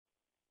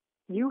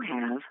You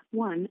have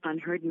one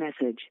unheard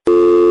message.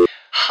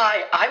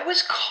 Hi, I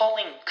was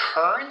calling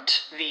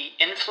Current, the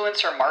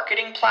influencer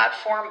marketing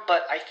platform,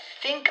 but I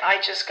think I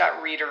just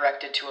got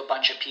redirected to a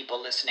bunch of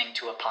people listening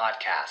to a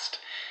podcast.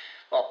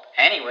 Well,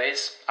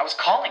 anyways, I was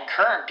calling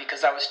Current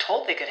because I was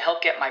told they could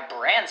help get my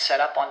brand set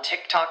up on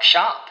TikTok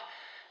Shop,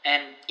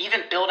 and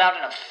even build out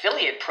an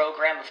affiliate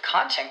program of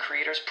content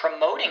creators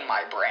promoting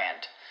my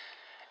brand,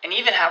 and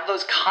even have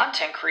those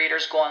content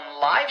creators go on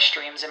live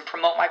streams and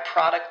promote my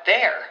product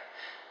there.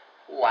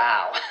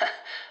 Wow,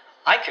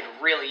 I could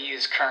really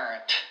use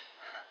Current.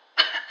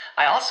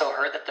 I also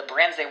heard that the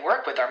brands they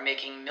work with are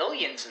making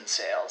millions in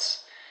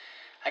sales.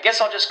 I guess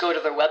I'll just go to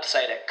their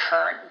website at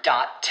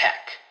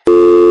current.tech.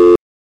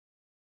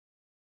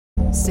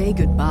 Say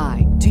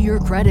goodbye to your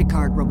credit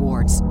card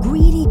rewards.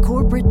 Greedy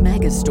corporate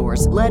mega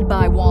stores, led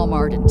by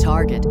Walmart and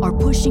Target, are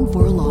pushing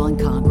for a law in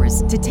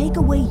Congress to take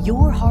away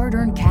your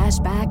hard-earned cash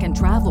back and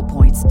travel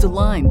points to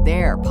line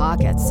their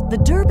pockets. The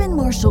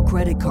Durbin-Marshall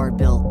credit card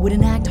bill would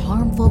enact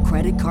harmful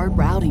credit card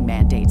routing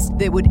mandates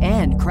that would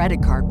end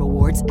credit card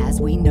rewards as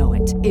we know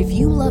it. If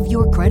you love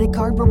your credit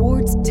card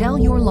rewards, tell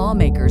your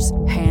lawmakers,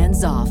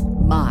 hands off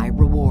my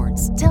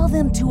rewards. Tell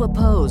them to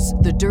oppose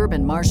the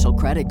Durbin-Marshall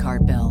credit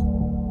card bill.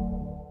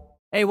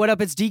 Hey, what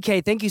up? It's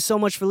DK. Thank you so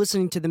much for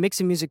listening to the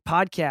Mixing Music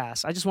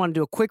podcast. I just want to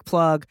do a quick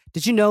plug.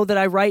 Did you know that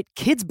I write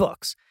kids'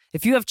 books?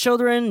 If you have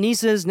children,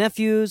 nieces,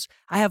 nephews,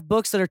 I have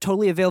books that are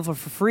totally available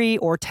for free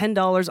or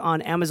 $10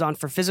 on Amazon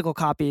for physical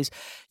copies.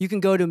 You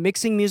can go to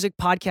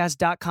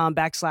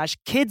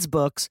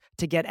mixingmusicpodcast.com/kidsbooks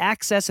to get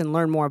access and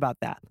learn more about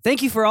that.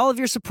 Thank you for all of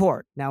your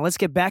support. Now let's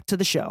get back to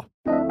the show.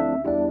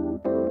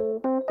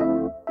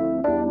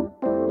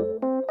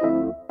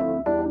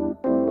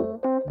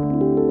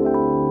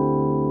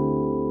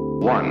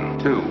 One,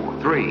 two,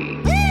 three.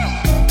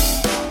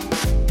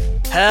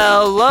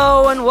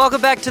 Hello and welcome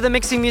back to the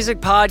Mixing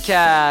Music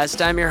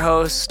Podcast. I'm your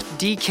host,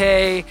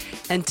 DK,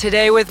 and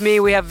today with me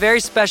we have a very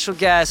special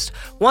guest.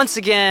 Once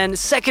again,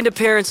 second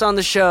appearance on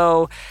the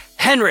show,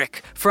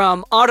 Henrik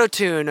from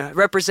Autotune,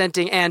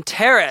 representing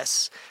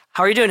Antares.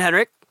 How are you doing,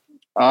 Henrik?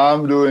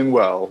 I'm doing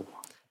well.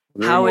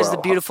 How is the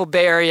beautiful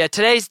Bay Area?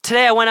 Today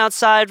I went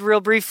outside real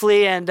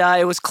briefly, and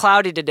it was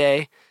cloudy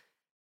today.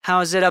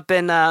 How is it up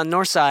in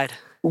north side?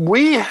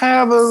 We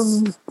have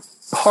a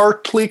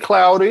partly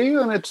cloudy,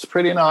 and it's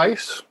pretty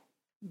nice.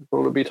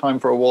 Will it be time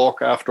for a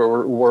walk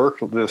after work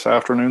this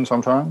afternoon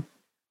sometime?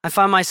 I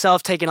find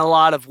myself taking a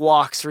lot of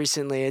walks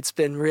recently. It's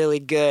been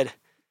really good.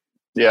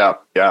 Yeah.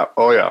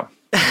 Oh, yeah.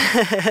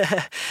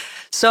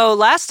 So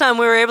last time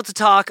we were able to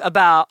talk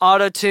about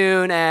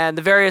Autotune and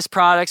the various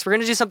products. We're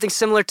going to do something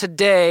similar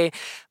today,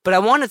 but I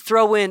want to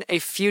throw in a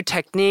few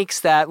techniques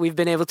that we've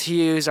been able to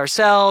use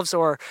ourselves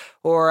or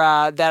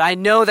that I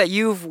know that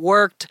you've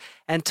worked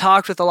and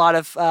talked with a lot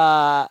of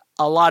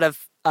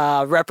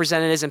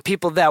representatives and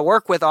people that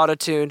work with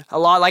Autotune. A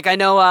lot, like I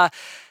know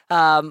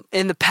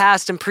in the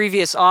past and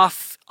previous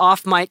off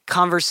mic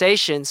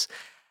conversations,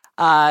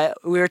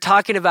 we were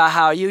talking about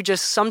how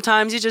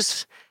sometimes you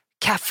just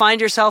find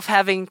yourself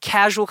having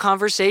casual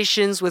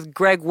conversations with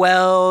Greg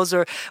Wells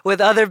or with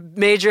other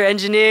major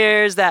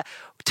engineers that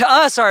to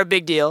us are a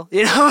big deal,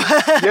 you know?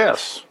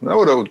 Yes.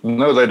 No,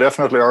 they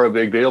definitely are a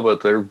big deal,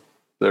 but they're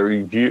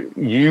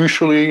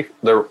usually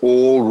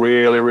all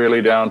really,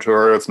 really down to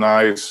earth,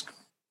 nice,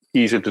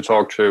 easy to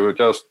talk to.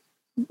 Just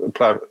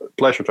a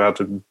pleasure to have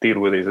to deal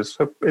with these.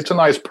 It's a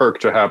nice perk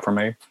to have for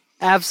me.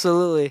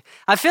 Absolutely.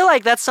 I feel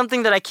like that's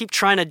something that I keep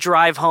trying to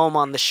drive home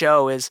on the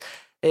show is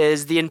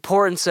the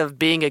importance of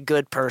being a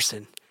good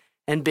person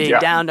and being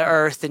down to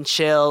earth and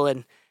chill,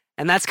 and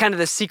that's kind of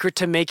the secret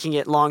to making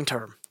it long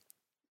term.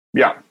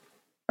 Yeah,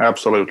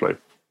 absolutely.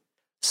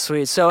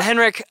 Sweet. So,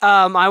 Henrik,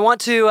 I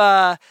want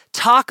to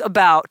talk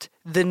about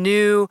the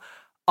new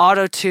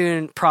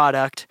Autotune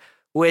product,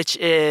 which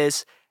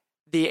is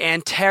the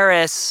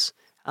Antares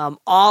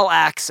All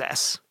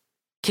Access.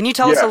 Can you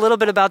tell us a little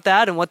bit about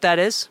that and what that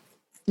is?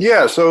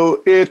 Yeah,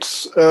 so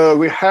it's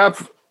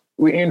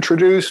we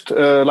introduced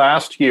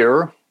last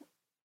year.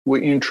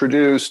 We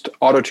introduced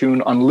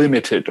Autotune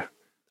Unlimited.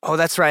 Oh,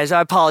 that's right. I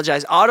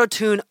apologize.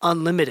 Autotune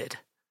Unlimited.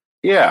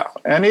 Yeah,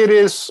 and it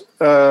is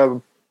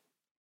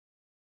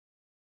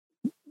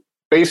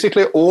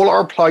basically all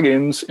our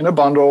plugins in a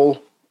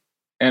bundle,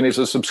 and it's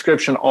a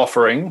subscription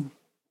offering.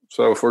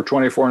 So for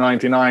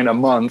 $24.99 a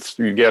month,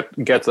 you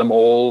get them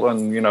all,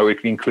 and it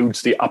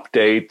includes the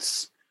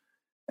updates.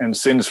 And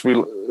since we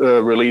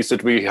released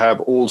it, we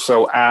have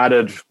also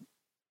added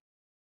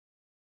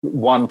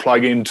one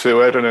plugin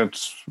to it, and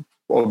it's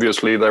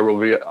obviously there will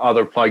be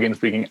other plugins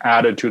being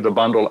added to the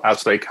bundle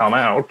as they come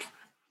out.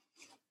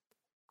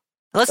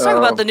 Let's talk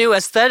about the new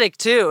aesthetic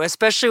too,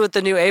 especially with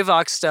the new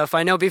Avox stuff.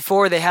 I know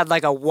before they had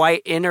like a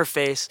white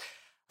interface,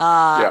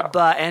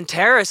 but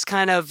Antares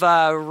kind of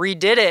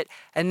redid it,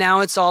 and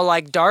now it's all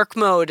like dark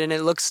mode, and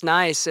it looks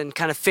nice and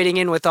kind of fitting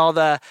in with all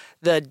the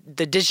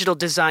digital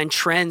design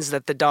trends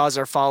that the DAWs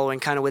are following,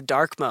 kind of with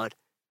dark mode.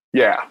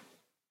 Yeah,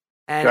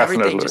 and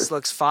definitely. Everything just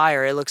looks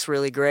fire. It looks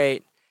really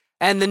great.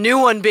 And the new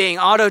one being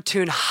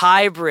Auto-Tune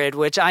Hybrid,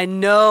 which I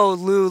know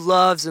Lou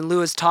loves and Lou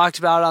has talked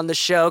about on the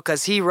show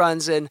because he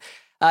runs in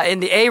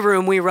the A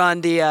room. We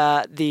run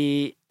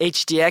the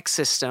HDX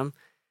system.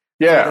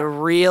 Yeah. The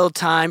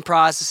real-time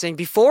processing.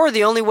 Before,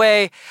 the only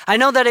way, I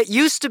know that it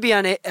used to be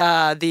on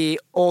the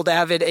old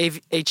Avid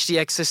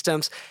HDX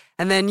systems,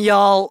 and then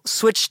y'all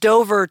switched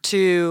over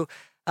to,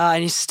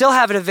 and you still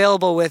have it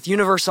available with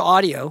Universal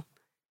Audio.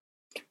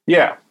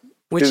 Yeah.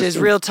 Which is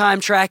real-time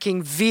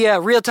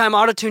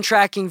auto-tune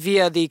tracking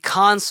via the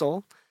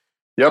console.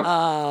 Yep.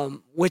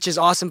 Which is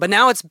awesome. But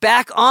now it's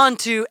back on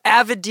to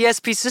Avid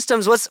DSP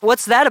systems.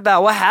 What's that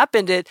about? What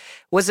happened?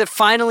 Was it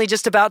finally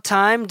just about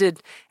time?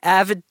 Did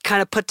Avid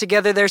kind of put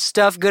together their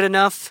stuff good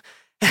enough?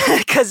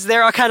 Because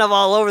they're all kind of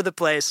all over the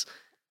place.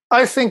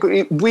 I think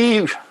I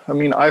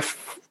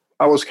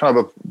was kind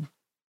of a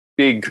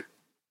big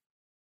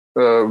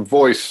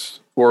voice,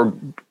 or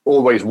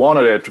always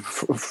wanted it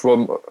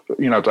from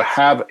to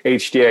have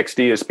HDX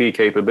DSP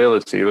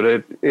capability,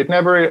 but it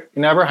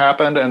never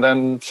happened. And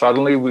then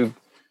suddenly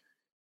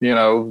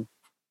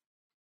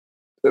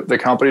the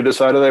company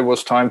decided it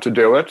was time to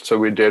do it, so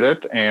we did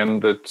it,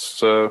 and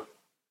it's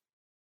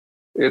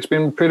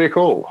been pretty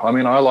cool. I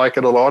mean, I like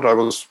it a lot. I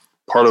was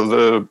part of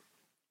the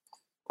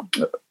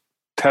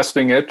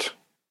testing it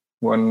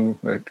when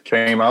it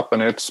came up,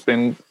 and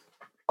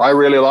I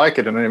really like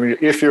it. And I mean,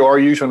 if you are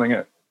using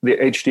it, the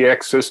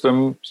HDX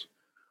systems,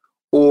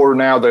 or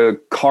now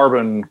the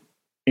Carbon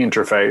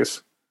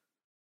interface,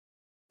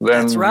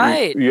 then that's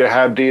right. You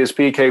have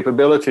DSP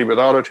capability with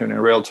Auto-Tune in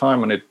real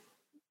time, and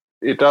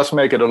it does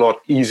make it a lot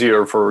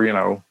easier for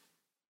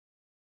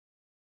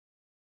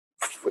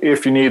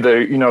if you need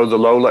the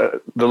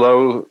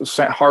low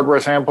hardware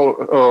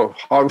sample,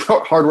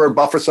 hardware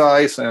buffer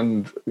size,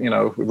 and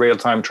real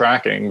time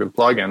tracking with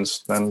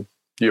plugins, then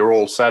you're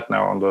all set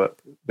now on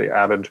the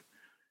Avid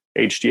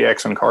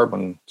HDX and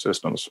Carbon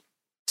systems.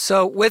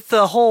 So with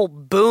the whole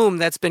boom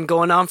that's been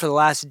going on for the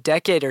last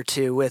decade or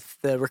two with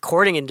the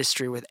recording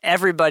industry, with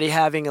everybody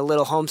having a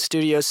little home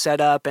studio set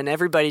up and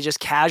everybody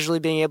just casually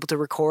being able to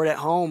record at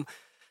home,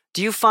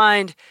 do you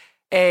find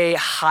a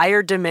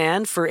higher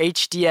demand for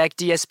HDX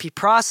DSP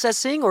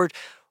processing,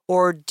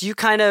 or do you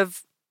kind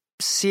of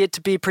see it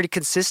to be pretty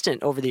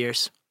consistent over the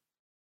years?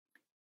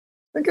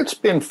 I think it's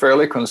been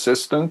fairly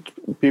consistent.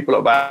 People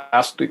have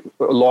asked a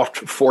lot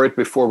for it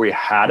before we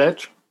had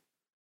it.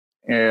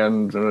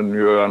 And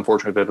you're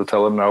unfortunately to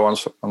tell them, no,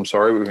 I'm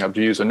sorry, we have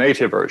to use a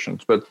native version.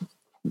 But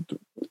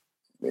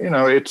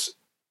it's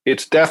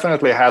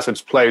definitely has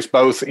its place,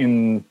 both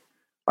in,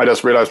 I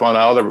just realized one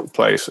other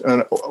place,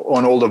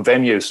 on all the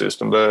venue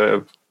system,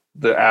 the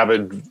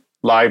Avid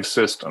live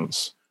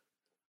systems.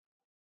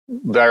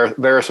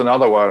 There's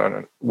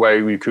another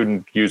way we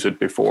couldn't use it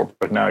before,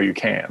 but now you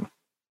can.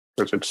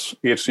 Because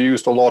it's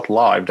used a lot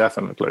live,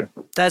 definitely.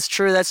 That's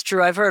true.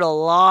 I've heard a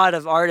lot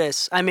of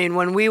artists. I mean,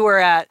 when we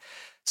went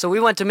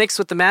to Mix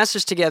with the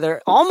Masters together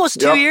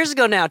almost 2 years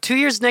ago now. 2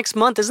 years next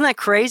month. Isn't that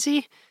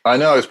crazy? I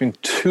know. It's been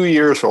 2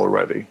 years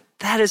already.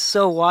 That is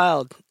so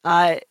wild.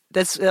 That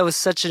was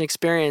such an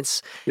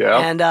experience. Yeah.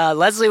 And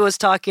Leslie was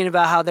talking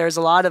about how there's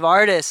a lot of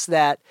artists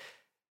that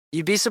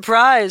you'd be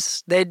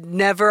surprised they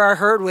never are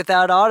heard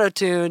without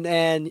Auto-Tune,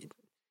 and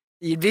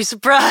you'd be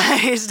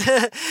surprised.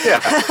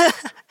 Yeah.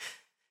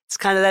 It's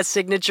kind of that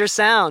signature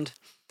sound.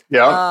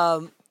 Yeah.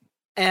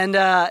 And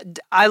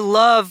I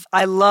love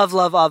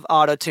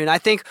Auto-Tune. I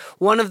think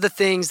one of the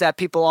things that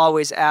people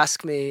always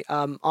ask me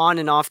on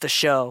and off the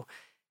show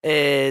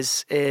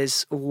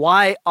is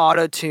why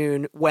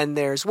Auto-Tune when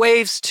there's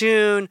Waves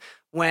Tune,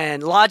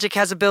 when Logic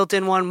has a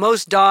built-in one,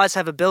 most DAWs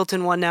have a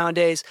built-in one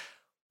nowadays.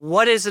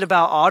 What is it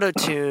about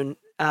Auto-Tune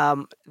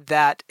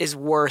that is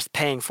worth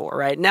paying for,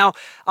 right? Now,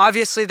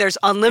 obviously, there's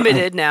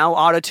Unlimited now,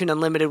 Auto-Tune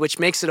Unlimited, which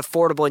makes it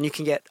affordable, and you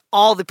can get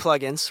all the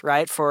plugins,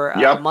 right, for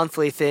a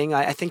monthly thing.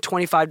 I think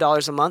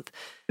 $25 a month.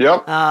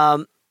 Yep.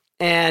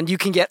 And you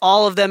can get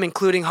all of them,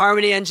 including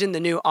Harmony Engine, the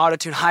new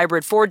Auto-Tune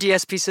Hybrid for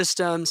DSP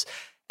systems,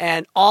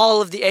 and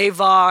all of the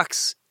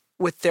AVOX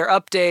with their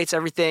updates,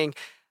 everything.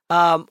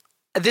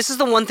 This is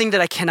the one thing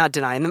that I cannot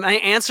deny, and my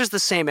answer is the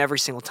same every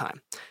single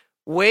time.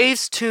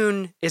 Waves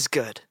Tune is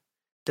good.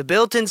 The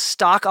built-in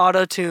stock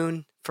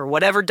Auto-Tune for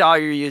whatever DAW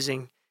you're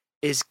using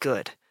is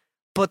good.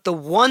 But the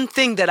one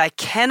thing that I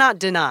cannot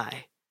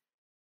deny,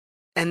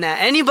 and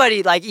that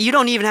anybody, like, you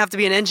don't even have to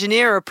be an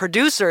engineer or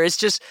producer, it's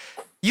just,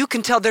 you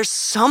can tell there's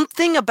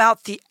something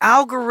about the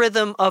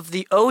algorithm of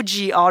the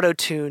OG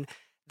Auto-Tune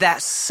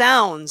that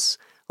sounds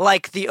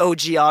like the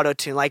OG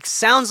Auto-Tune, like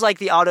sounds like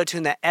the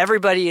Auto-Tune that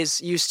everybody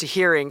is used to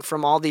hearing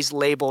from all these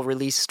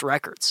label-released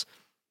records.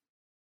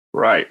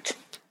 Right.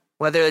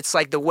 Whether it's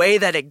like the way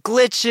that it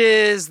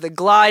glitches, the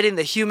gliding,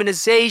 the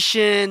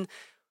humanization,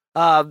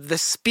 the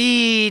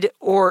speed,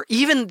 or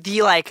even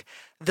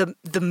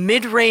the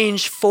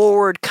mid-range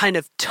forward kind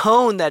of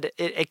tone that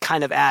it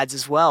kind of adds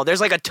as well. There's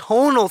like a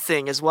tonal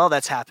thing as well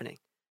that's happening.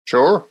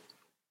 Sure.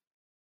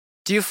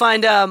 Do you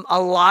find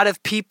a lot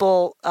of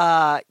people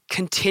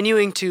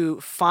continuing to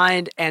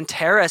find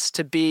Antares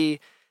to be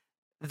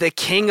the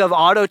king of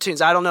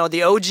autotunes. I don't know,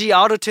 the OG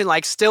autotune,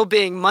 like still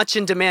being much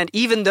in demand,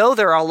 even though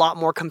there are a lot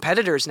more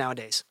competitors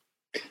nowadays.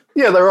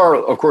 Yeah, there are,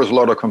 of course, a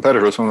lot of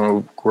competitors, and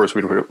of course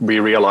we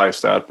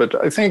realize that. But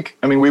I think,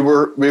 I mean,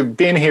 we've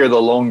been here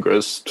the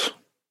longest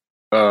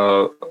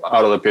out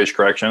of the pitch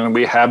correction, and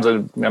we have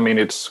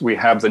we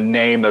have the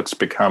name that's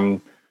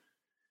become,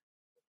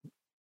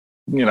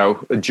 you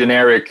know, a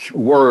generic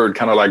word,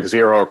 kind of like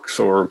Xerox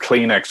or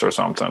Kleenex or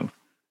something.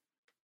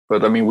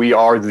 But I mean, we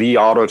are the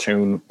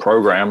autotune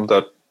program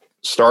that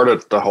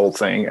started the whole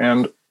thing,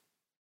 and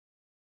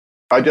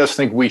I just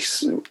think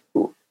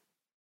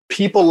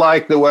people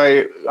like the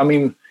way, I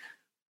mean,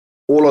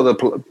 all of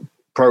the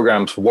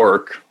programs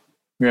work,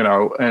 you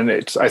know, and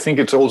I think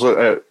it's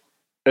also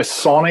a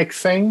sonic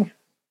thing,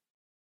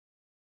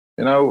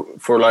 you know,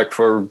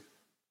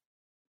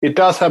 it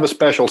does have a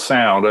special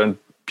sound, and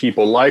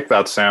people like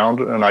that sound.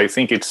 And I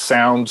think it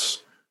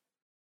sounds,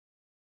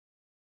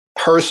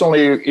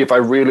 personally, if I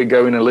really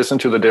go in and listen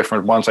to the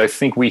different ones, I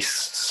think we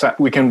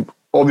can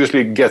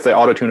obviously get the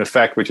autotune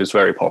effect, which is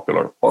very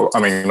popular. I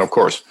mean, of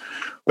course.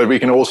 But we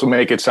can also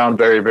make it sound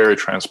very, very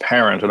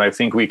transparent. And I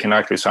think we can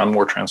actually sound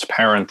more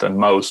transparent than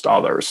most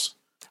others.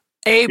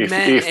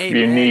 Amen. If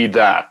you need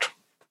that.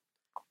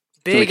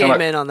 Big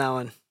amen on that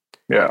one.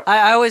 Yeah.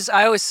 I always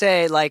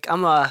say, like,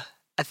 I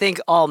think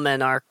all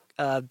men are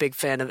a big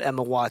fan of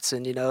Emma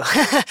Watson, you know.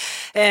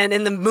 And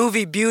in the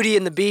movie Beauty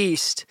and the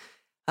Beast,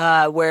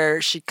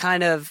 where she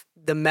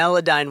the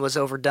Melodyne was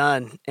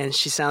overdone and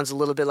she sounds a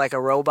little bit like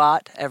a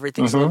robot.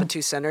 Everything's a little bit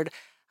too centered.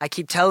 I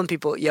keep telling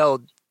people,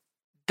 yo,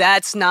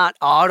 that's not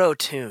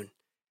auto-tune.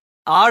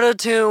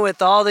 Auto-tune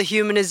with all the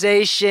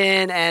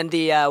humanization and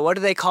the, what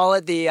do they call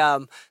it?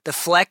 The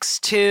flex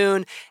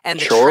tune and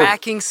the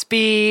tracking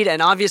speed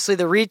and obviously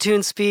the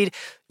retune speed.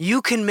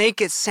 You can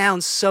make it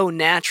sound so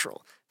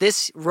natural.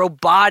 This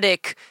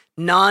robotic,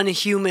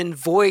 non-human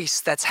voice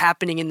that's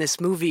happening in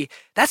this movie,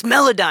 that's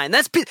Melodyne.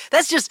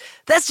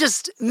 That's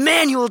just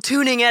manual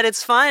tuning at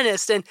its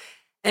finest. And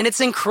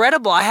it's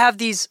incredible. I have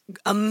these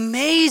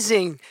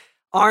amazing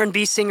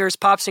R&B singers,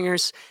 pop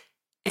singers,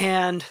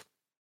 and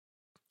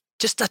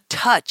just a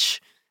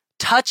touch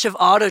of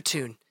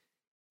autotune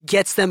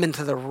gets them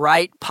into the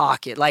right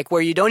pocket, like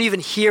where you don't even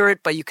hear it,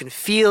 but you can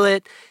feel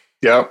it.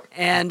 Yep.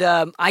 And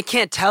I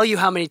can't tell you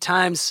how many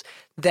times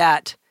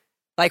that,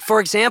 like,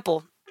 for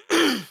example,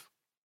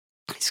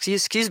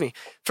 excuse me.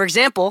 For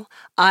example,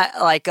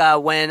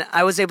 when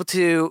I was able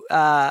to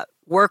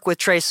work with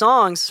Trey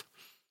Songz,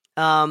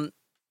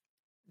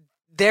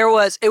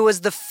 it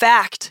was the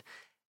fact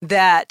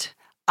that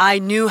I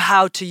knew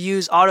how to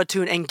use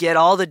autotune and get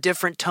all the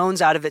different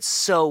tones out of it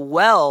so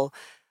well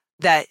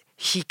that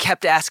he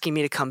kept asking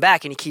me to come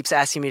back, and he keeps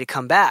asking me to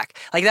come back.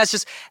 Like, that's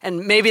just, and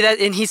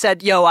he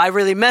said, yo, I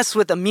really mess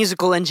with a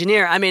musical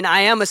engineer. I mean, I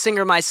am a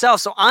singer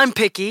myself, so I'm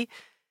picky.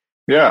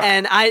 Yeah.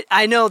 And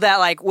I know that,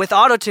 like, with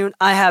autotune,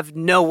 I have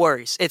no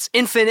worries. It's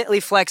infinitely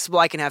flexible.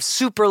 I can have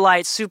super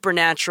light, super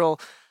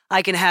natural.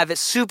 I can have it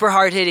super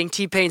hard-hitting,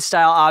 T-Pain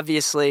style,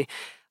 obviously.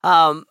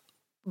 But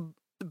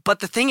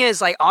the thing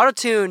is, like,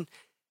 autotune,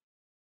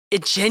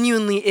 it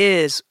genuinely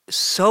is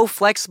so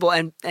flexible,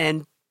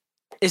 and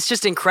it's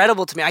just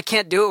incredible to me. I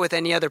can't do it with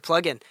any other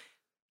plugin,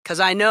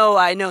 because I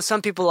know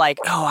some people like,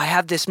 oh, I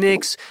have this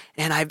mix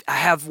and I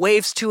have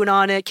Waves Tune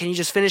on it. Can you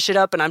just finish it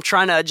up? And I'm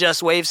trying to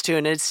adjust Waves Tune,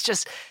 and it's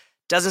just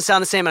doesn't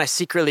sound the same. And I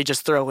secretly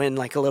just throw in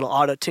like a little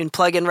auto-tune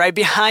plugin right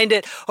behind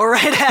it or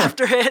right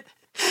after it.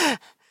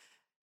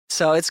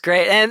 So it's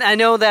great. And I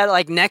know that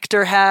like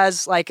Nectar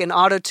has like an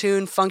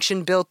auto-tune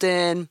function built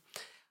in.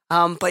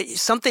 But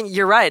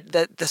you're right,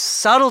 that the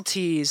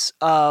subtleties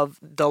of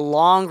the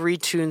long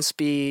retune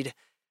speed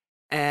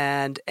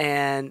and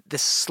the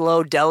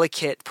slow,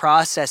 delicate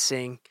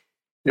processing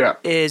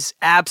is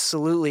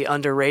absolutely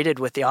underrated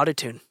with the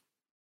autotune.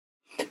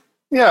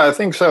 Yeah, I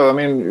think so. I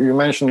mean, you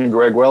mentioned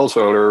Greg Wells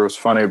earlier. It was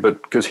funny,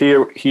 but because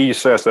he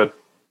says that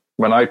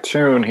when I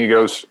tune, he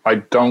goes,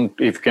 if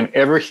you can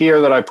ever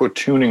hear that I put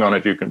tuning on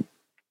it, you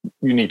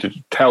need to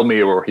tell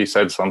me, or he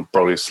said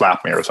probably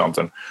slap me or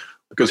something.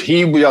 Because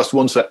he just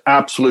wants the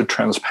absolute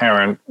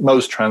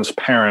most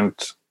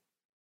transparent,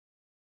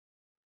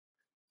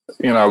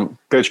 you know,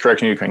 pitch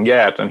correction you can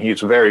get, and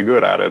he's very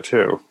good at it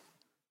too.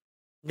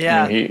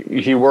 Yeah, I mean,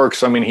 he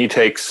works. I mean, he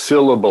takes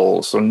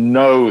syllables and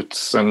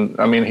notes, and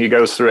I mean, he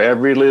goes through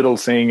every little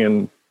thing,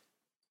 and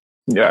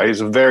yeah,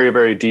 he's very,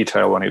 very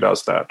detailed when he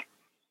does that,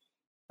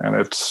 and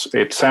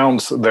it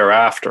sounds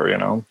thereafter, you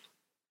know.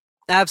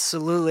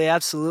 Absolutely,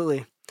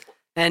 absolutely,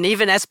 and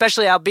even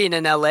especially out being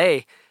in LA.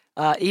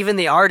 Even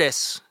the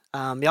artists,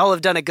 y'all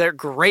have done a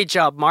great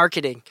job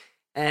marketing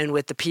and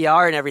with the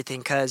PR and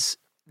everything, because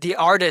the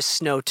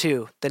artists know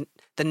too. The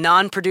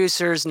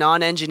non-producers,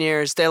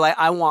 non-engineers, they're like,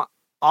 I want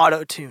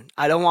auto-tune.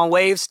 I don't want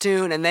Waves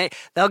Tune, and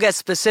they'll get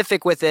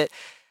specific with it.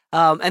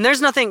 And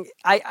there's nothing,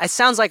 it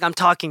sounds like I'm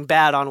talking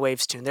bad on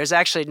Waves Tune. There's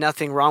actually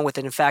nothing wrong with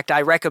it. In fact,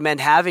 I recommend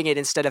having it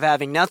instead of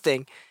having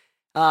nothing.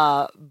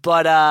 And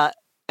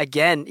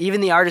again,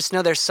 even the artists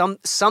know there's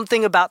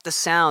something about the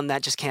sound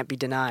that just can't be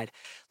denied.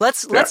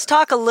 Let's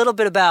talk a little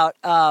bit about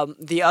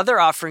the other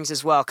offerings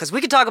as well, because we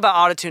could talk about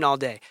Auto-Tune all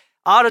day.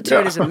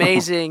 Auto-Tune is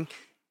amazing.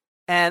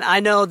 And I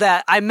know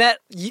that I met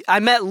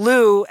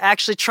Lou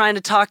actually trying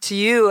to talk to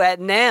you at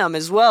NAMM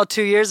as well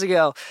 2 years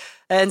ago.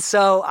 And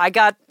so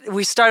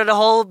we started a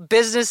whole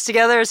business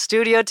together, a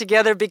studio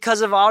together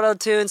because of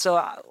Auto-Tune. So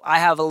I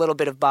have a little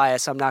bit of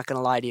bias. I'm not going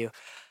to lie to you.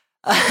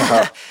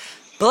 But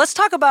let's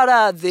talk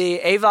about the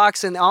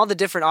AVOX and all the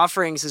different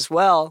offerings as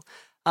well.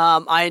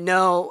 I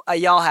know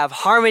y'all have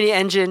Harmony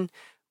Engine,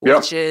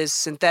 which is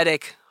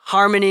synthetic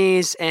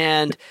harmonies,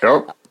 and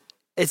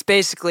it's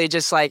basically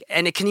just like,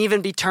 and it can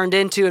even be turned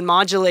into and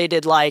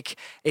modulated like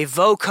a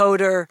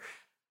vocoder.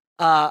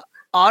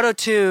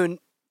 Auto-Tune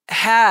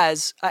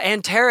has,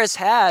 Antares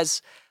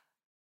has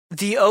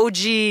the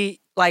OG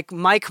like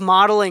mic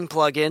modeling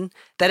plugin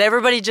that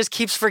everybody just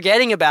keeps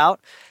forgetting about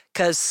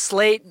because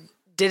Slate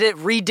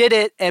redid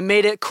it and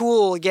made it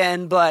cool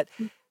again. But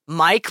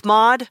Mic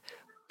Mod,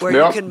 where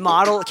you can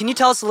model. Can you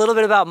tell us a little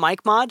bit about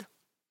Mic Mod?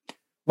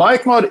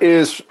 Mic Mod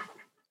is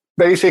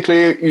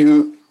basically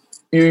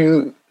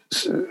you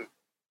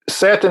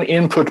set an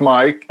input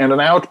mic and an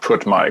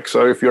output mic.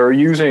 So if you're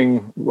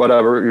using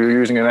you're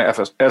using an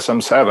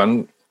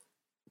SM7,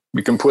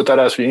 you can put that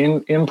as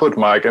the input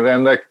mic, and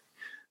then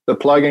the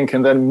plugin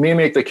can then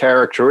mimic the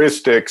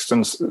characteristics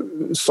and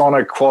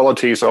sonic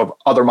qualities of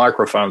other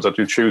microphones that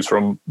you choose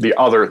from the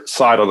other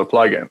side of the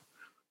plugin.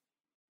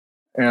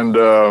 And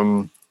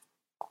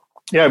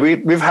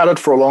we've had it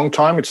for a long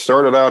time. It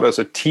started out as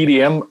a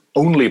TDM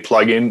only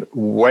plugin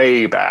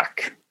way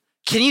back.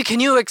 Can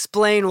you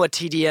explain what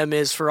TDM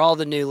is for all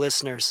the new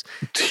listeners?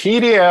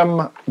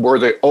 TDM were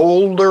the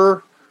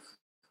older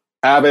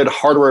Avid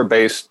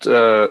hardware-based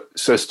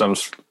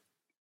systems,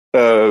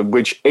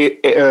 which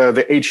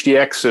the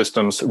HDX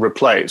systems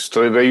replaced.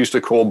 So they used to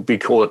be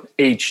called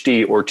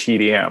HD or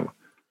TDM.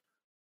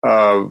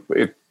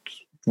 It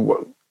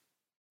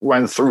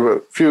went through a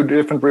few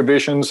different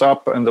revisions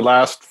up, and the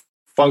last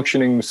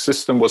functioning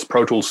system was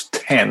Pro Tools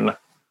 10.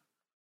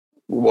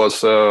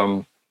 Was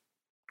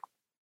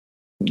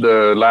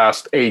the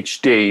last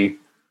HD,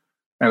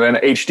 and then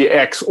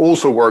HDX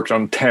also worked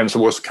on 10, so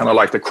it was kind of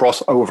like the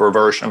crossover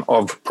version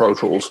of Pro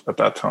Tools at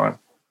that time.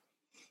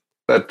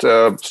 But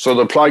so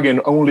the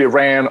plugin only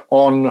ran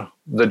on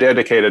the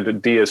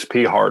dedicated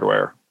DSP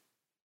hardware.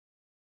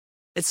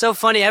 It's so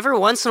funny. Every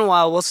once in a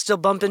while, we'll still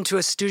bump into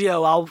a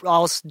studio.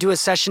 I'll do a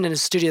session in a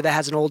studio that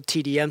has an old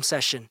TDM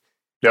session.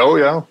 Oh,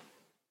 yeah.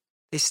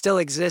 They still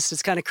exist.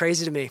 It's kind of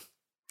crazy to me.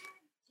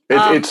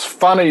 It's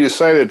funny you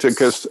say that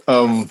because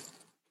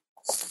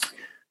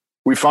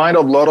we find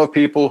a lot of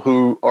people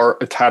who are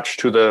attached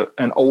to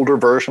an older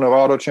version of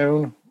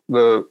Auto-Tune,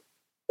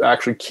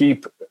 actually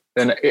keep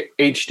an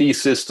HD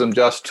system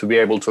just to be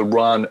able to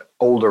run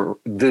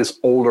this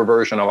older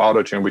version of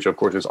Auto-Tune, which of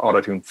course is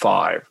Auto-Tune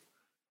 5.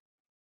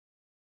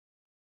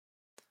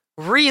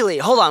 Really?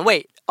 Hold on,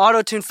 wait.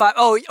 Auto-Tune 5.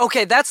 Oh,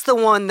 okay, that's the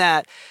one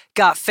that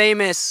got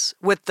famous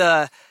with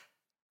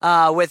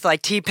with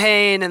like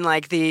T-Pain and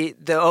like the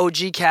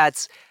OG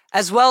cats,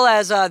 as well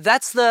as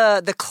that's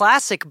the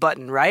classic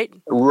button, right?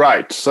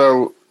 Right.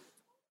 So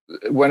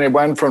when it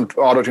went from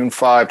Auto-Tune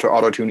 5 to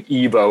Auto-Tune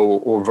Evo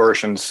or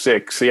version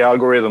 6, the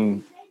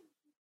algorithm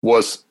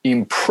was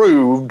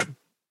improved,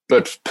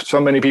 but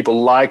so many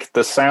people liked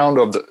the sound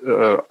of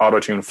the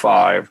Auto-Tune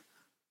 5.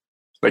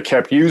 They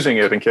kept using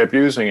it.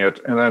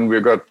 And then we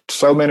got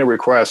so many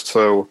requests.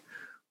 So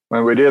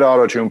when we did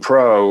Auto-Tune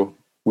Pro,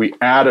 we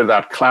added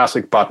that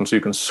classic button so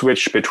you can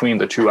switch between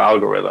the two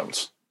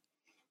algorithms.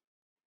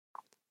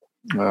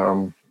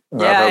 And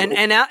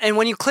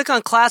when you click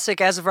on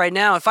classic, as of right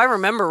now, if I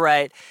remember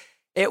right,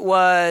 it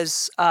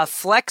was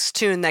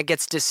FlexTune that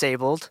gets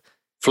disabled.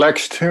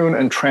 FlexTune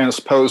and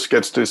Transpose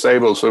gets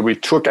disabled. So we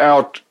took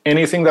out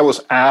anything that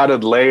was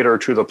added later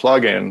to the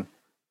plugin.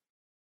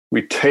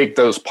 We take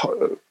those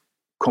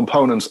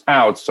components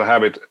out to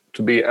have it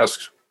to be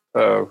as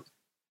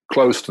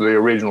close to the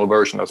original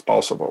version as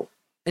possible.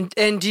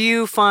 And do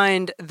you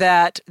find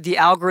that the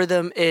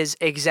algorithm is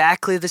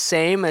exactly the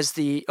same as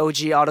the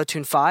OG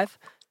Auto-Tune 5?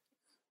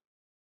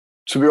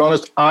 To be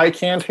honest, I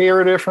can't hear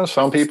a difference.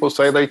 Some people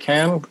say they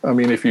can. I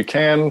mean, if you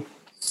can,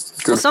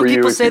 good some for you.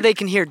 people say they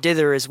can hear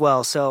dither as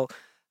well, so...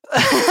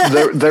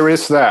 there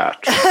is that.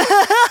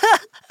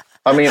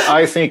 I mean,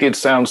 I think it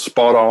sounds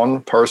spot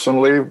on,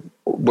 personally,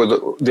 with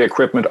the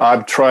equipment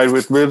I've tried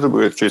with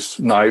which is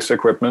nice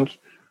equipment.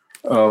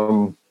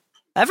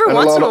 Every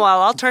once in a while,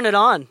 I'll turn it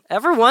on.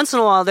 Every once in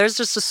a while, there's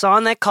just a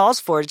song that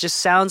calls for it. It just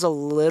sounds a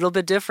little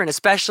bit different,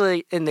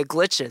 especially in the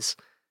glitches.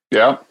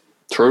 Yeah,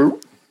 true.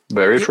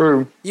 Very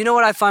true. You know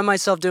what I find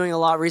myself doing a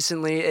lot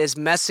recently is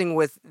messing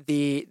with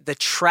the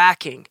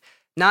tracking.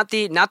 Not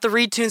the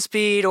retune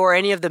speed or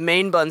any of the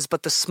main buttons,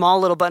 but the small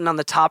little button on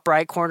the top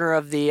right corner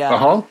of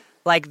the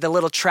like the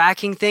little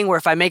tracking thing, where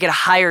if I make it a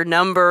higher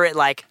number, it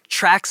like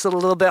tracks it a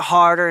little bit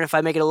harder, and if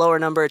I make it a lower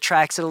number, it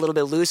tracks it a little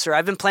bit looser.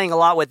 I've been playing a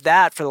lot with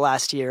that for the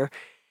last year.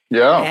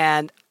 Yeah.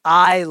 And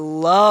I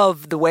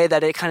love the way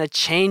that it kind of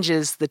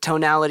changes the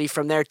tonality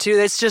from there too.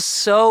 It's just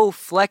so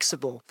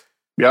flexible.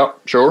 Yeah,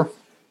 sure.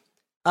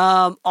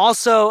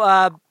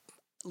 Also,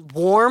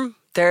 Warm,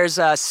 there's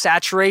a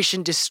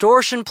saturation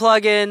distortion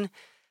plugin.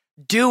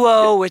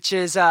 Duo, which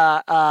is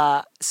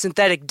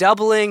synthetic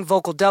doubling,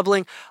 vocal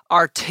doubling.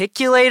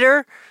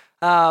 Articulator,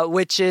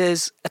 which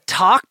is a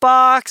talk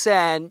box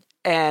and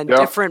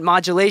different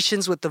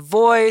modulations with the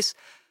voice.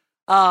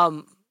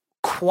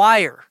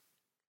 Choir.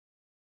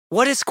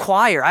 What is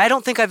Choir? I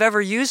don't think I've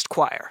ever used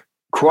Choir.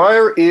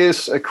 Choir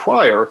is a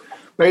choir.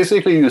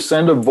 Basically, you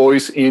send a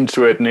voice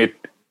into it, and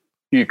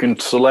you can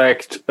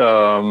select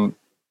 4,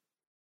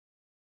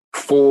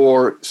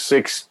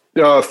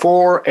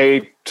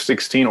 8,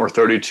 16, or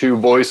 32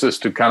 voices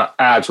to kind of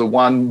add. So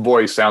one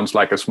voice sounds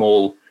like a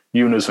small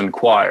unison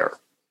choir.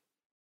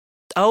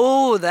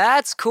 Oh,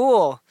 that's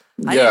cool.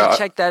 I need to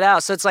check that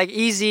out. So it's like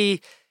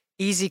easy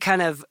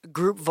kind of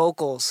group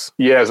vocals.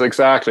 Yes,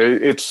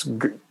 exactly.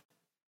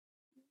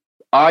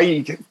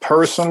 I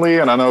personally,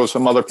 and I know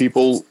some other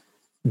people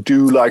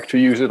do like to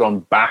use it on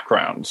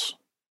backgrounds.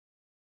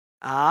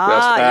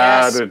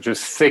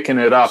 Just thicken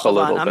it up a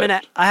little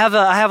bit. I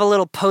have a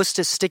little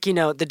Post-it sticky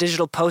note, the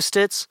digital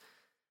Post-its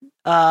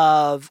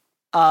of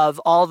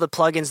all the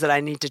plugins that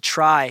I need to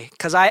try.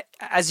 Because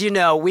as you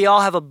know, we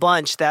all have a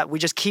bunch that we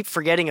just keep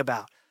forgetting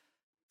about.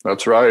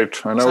 That's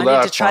right. I know I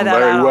need to try that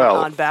very out well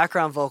on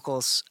background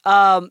vocals.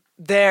 So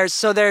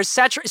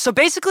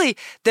basically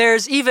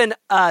there's even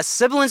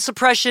sibilant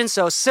suppression.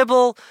 So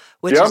Sibyl,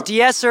 which is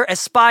de-esser,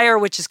 Aspire,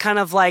 which is kind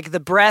of like the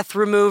breath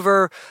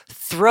remover,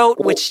 Throat,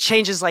 which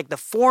changes like the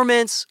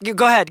formants.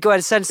 Go ahead.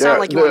 It sound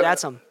like you want to add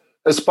some.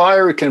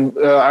 Aspire can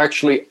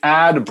actually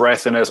add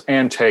breathiness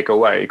and take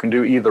away. You can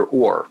do either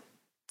or.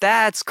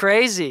 That's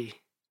crazy.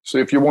 So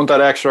if you want that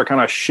extra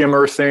kind of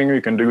shimmer thing,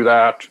 you can do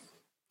that.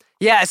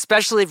 Yeah,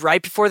 especially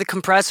right before the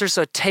compressor,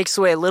 so it takes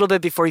away a little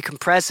bit before you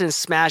compress it and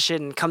smash it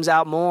and comes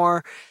out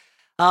more.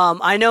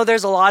 I know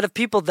there's a lot of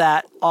people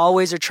that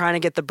always are trying to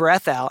get the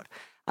breath out.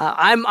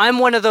 I'm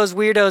one of those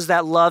weirdos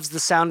that loves the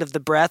sound of the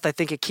breath. I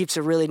think it keeps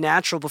it really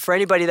natural. But for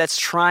anybody that's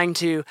trying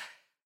to,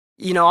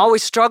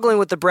 always struggling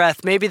with the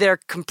breath, maybe they're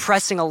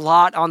compressing a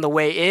lot on the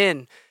way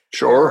in.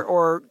 Sure.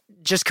 Or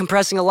just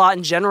compressing a lot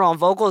in general on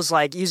vocals,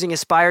 like using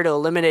Aspire to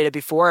eliminate it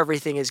before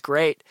everything is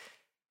great.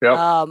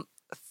 Yep.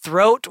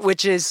 Throat,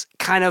 which is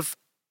kind of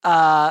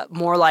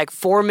more like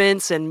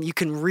formants, and you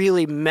can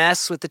really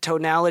mess with the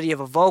tonality of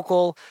a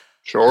vocal.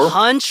 Sure.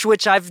 Punch,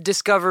 which I've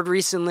discovered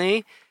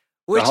recently,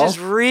 which is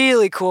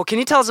really cool. Can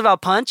you tell us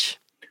about Punch?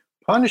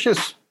 Punch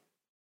is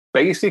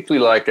basically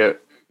like a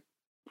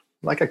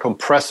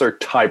compressor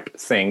type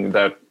thing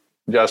that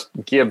just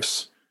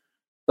gives.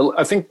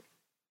 I think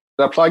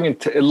that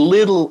plugin a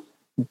little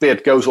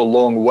bit goes a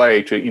long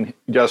way to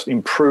just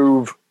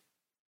improve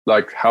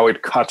like how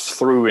it cuts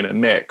through in a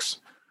mix.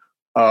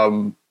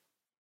 So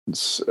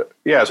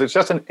it's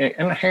just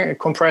a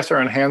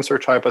compressor enhancer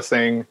type of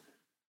thing.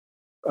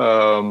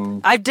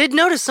 I did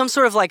notice some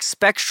sort of like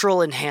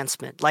spectral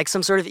enhancement, like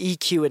some sort of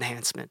EQ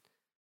enhancement.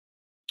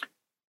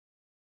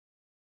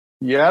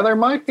 Yeah, there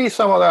might be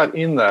some of that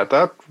in that.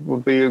 That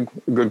would be a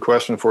good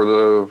question for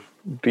the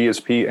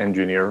DSP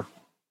engineer.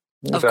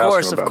 Of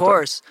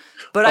course.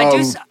 But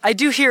I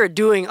do hear it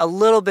doing a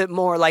little bit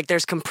more, like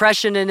there's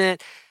compression in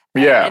it.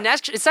 Yeah. And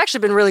it's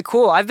actually been really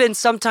cool. I've been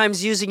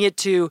sometimes using it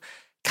to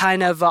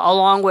kind of,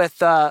 along with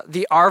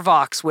the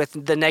RVox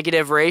with the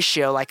negative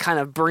ratio, like kind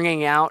of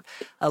bringing out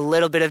a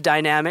little bit of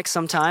dynamic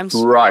sometimes.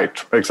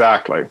 Right,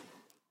 exactly.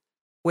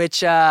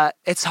 Which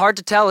it's hard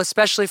to tell,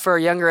 especially for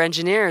younger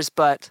engineers,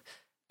 but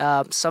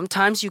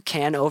sometimes you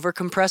can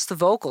overcompress the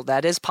vocal.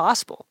 That is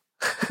possible.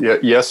 Yeah.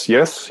 Yes,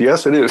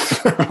 it is.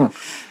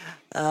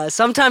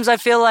 Sometimes I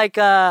feel like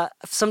I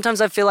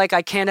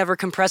can't ever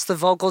compress the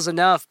vocals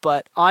enough,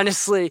 but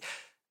honestly,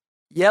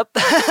 yep.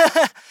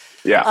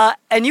 Yeah.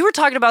 And you were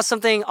talking about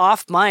something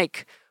off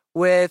mic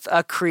with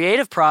a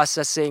creative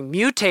processing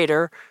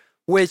Mutator,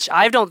 which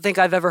I don't think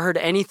I've ever heard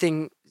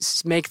anything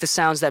make the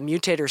sounds that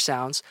Mutator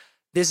sounds.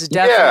 This is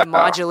definitely a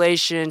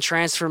modulation,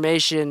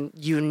 transformation,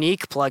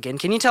 unique plugin.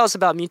 Can you tell us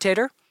about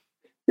Mutator?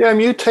 Yeah,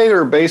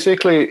 Mutator,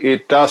 basically,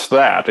 it does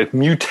that. It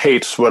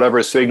mutates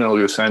whatever signal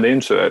you send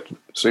into it.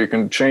 So you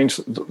can change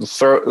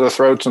the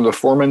throats and the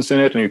formants in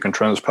it, and you can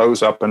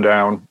transpose up and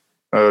down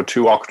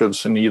 2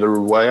 octaves in either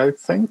way, I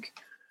think.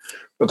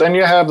 But then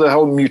you have the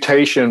whole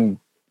mutation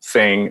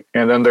thing,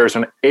 and then there's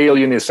an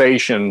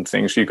alienization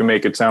thing, so you can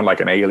make it sound like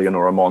an alien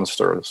or a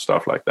monster,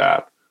 stuff like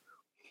that.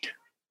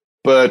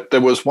 But there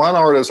was one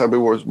artist I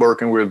was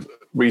working with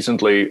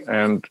recently,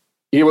 and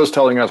he was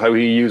telling us how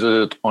he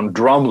uses it on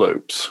drum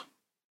loops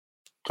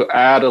to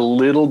add a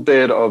little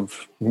bit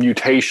of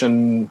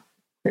mutation,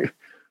 in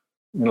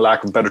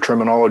lack of better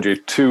terminology,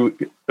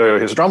 to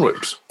his drum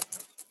loops.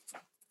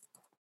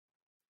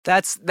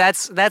 That's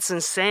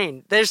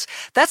insane. That's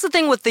the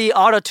thing with the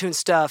auto-tune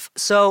stuff.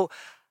 So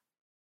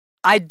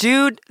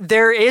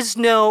there is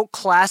no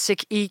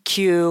classic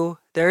EQ.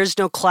 There is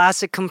no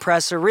classic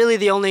compressor. Really,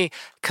 the only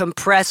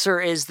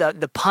compressor is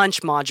the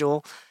Punch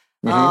module.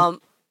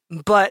 Mm-hmm.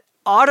 But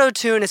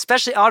Auto-Tune,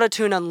 especially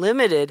Auto-Tune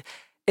Unlimited,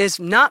 is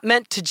not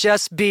meant to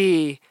just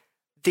be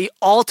the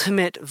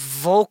ultimate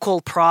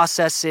vocal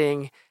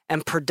processing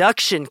and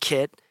production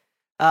kit.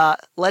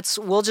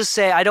 We'll just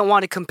say, I don't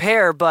want to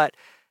compare, but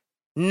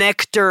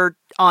Nectar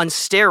on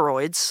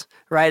steroids,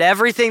 right?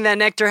 Everything that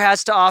Nectar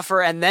has to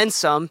offer and then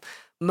some.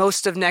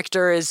 Most of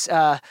Nectar is,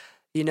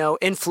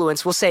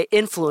 influence. We'll say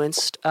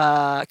influenced.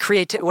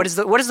 What is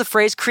the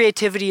phrase?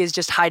 Creativity is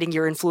just hiding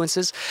your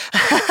influences.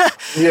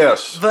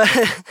 Yes.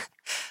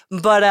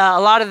 But a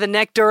lot of the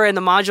Nectar and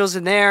the modules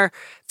in there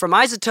from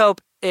iZotope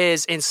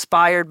is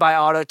inspired by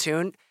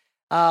Auto-Tune.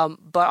 But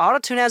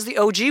Auto-Tune has the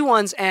OG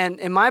ones, and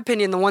in my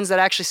opinion, the ones that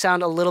actually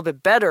sound a little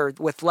bit better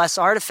with less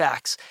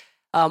artifacts,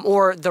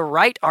 or the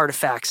right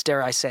artifacts,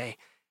 dare I say.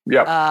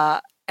 Yeah.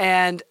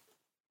 And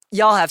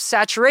y'all have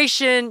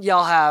saturation,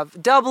 y'all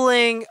have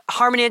doubling,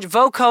 harmony,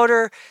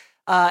 vocoder.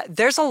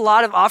 There's a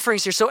lot of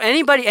offerings here. So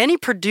any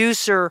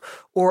producer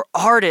or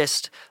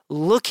artist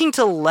looking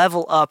to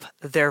level up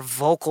their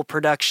vocal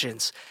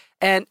productions,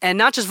 and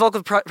not just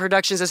vocal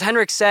productions, as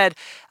Henrik said,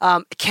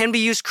 can be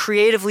used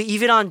creatively,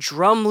 even on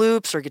drum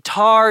loops or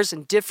guitars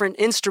and different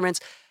instruments.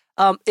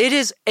 It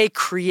is a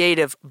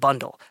creative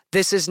bundle.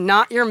 This is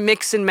not your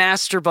mix and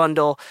master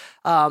bundle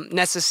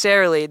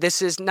necessarily.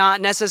 This is not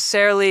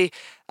necessarily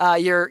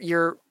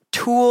your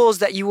tools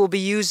that you will be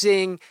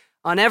using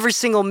on every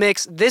single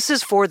mix. This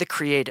is for the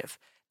creative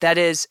that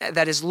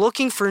is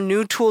looking for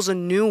new tools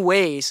and new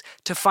ways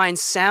to find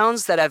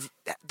sounds that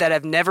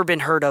have never been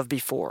heard of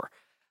before.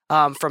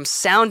 From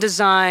sound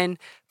design,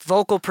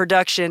 vocal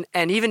production,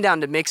 and even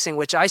down to mixing,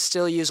 which I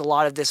still use a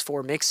lot of this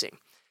for mixing.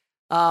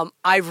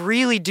 I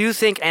really do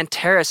think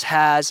Antares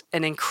has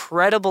an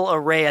incredible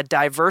array, a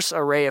diverse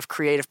array of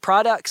creative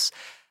products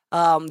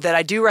that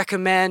I do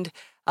recommend.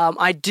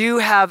 I do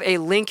have a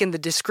link in the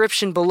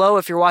description below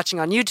if you're watching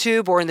on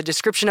YouTube, or in the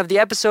description of the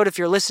episode if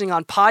you're listening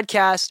on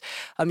podcast.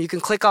 You can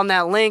click on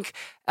that link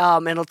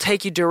and it'll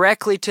take you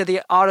directly to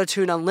the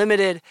Auto-Tune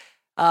Unlimited,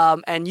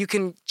 and you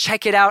can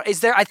check it out.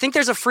 I think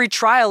there's a free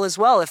trial as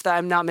well, if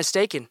I'm not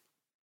mistaken.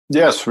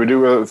 Yes, we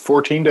do a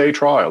 14-day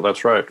trial.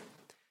 That's right.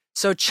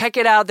 So check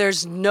it out.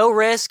 There's no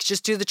risk.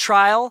 Just do the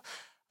trial.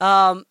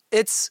 I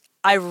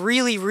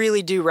really,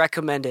 really do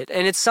recommend it.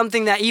 And it's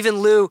something that even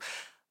Lou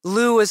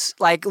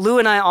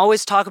and I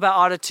always talk about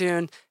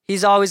Auto-Tune.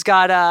 He's always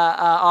got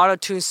a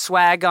Auto-Tune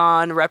swag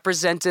on,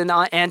 representing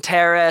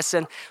Antares,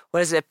 and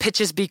what is it?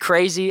 Pitches Be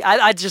Crazy.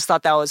 I just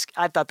thought that was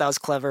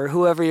clever.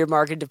 Whoever your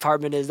marketing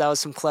department is, that was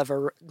some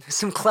clever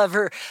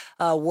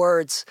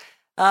words.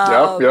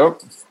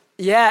 Yep.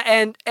 Yeah,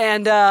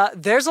 and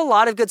there's a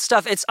lot of good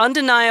stuff. It's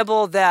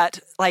undeniable that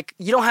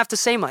you don't have to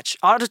say much.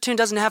 Auto-Tune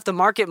doesn't have to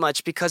market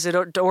much because it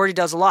already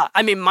does a lot.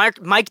 I mean,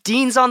 Mike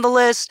Dean's on the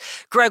list.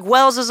 Greg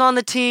Wells is on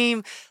the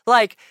team.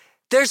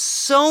 There's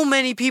so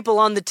many people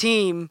on the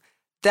team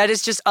that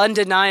is just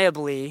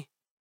undeniably,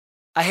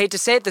 I hate to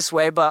say it this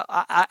way, but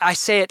I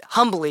say it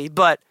humbly,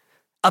 but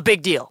a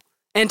big deal.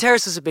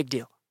 Antares is a big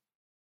deal.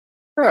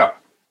 Yeah.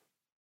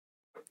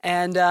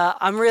 And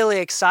I'm really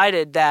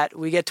excited that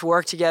we get to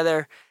work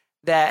together,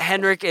 that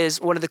Henrik is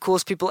one of the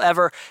coolest people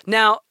ever.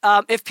 Now,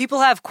 if people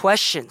have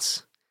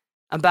questions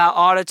about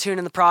Auto-Tune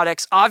and the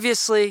products,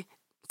 obviously,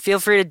 feel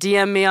free to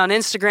DM me on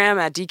Instagram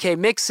at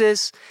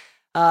DKMixes,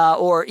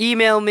 or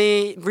email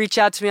me, reach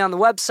out to me on the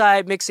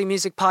website,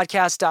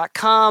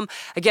 mixingmusicpodcast.com.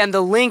 Again,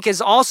 the link is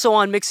also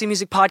on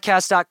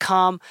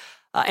mixingmusicpodcast.com.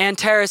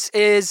 Antares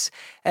is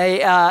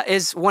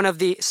one of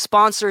the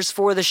sponsors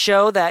for the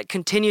show that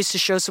continues to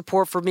show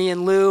support for me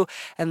and Lou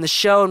and the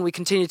show, and we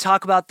continue to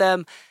talk about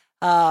them.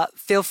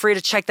 Feel free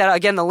to check that out.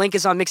 Again, the link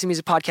is on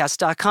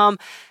mixingmusicpodcast.com.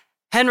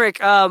 Henrik,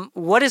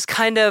 what is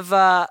kind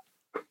of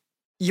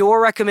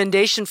your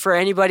recommendation for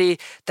anybody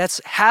that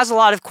has a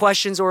lot of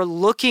questions or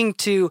looking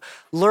to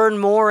learn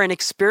more and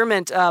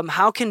experiment?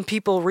 How can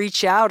people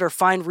reach out or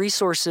find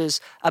resources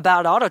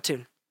about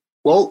Auto-Tune?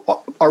 Well,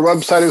 our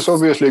website is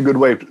obviously a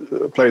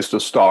good place to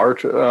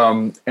start.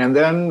 And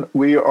then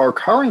we are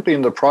currently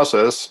in the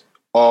process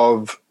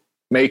of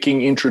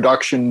making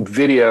introduction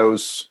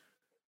videos,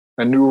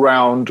 a new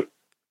round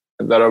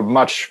that are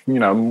much,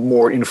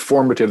 more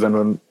informative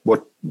than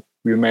what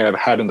we may have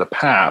had in the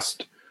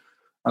past.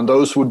 And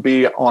those would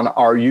be on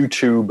our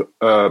YouTube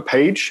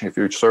page. If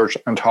you search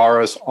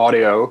Antares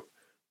Audio,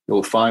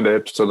 you'll find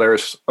it. So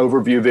there's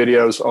overview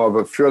videos of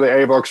a few of the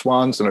AVOX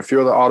ones and a few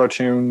of the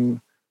Auto-Tune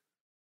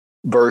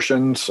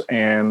versions,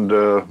 and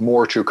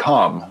more to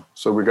come.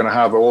 So we're going to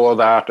have all of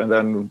that. And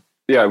then,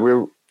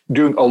 we're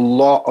doing a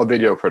lot of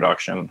video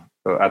production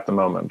at the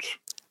moment.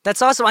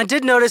 That's awesome. I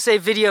did notice a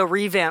video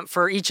revamp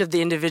for each of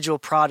the individual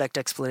product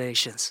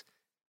explanations.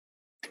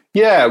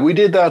 Yeah, we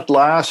did that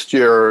last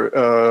year.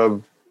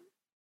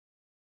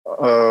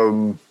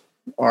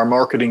 Our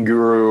marketing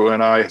guru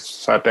and I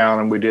sat down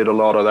and we did a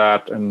lot of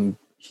that, and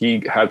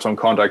he had some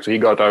contacts. He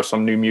got us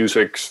some new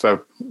music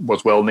that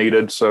was well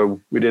needed.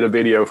 So we did a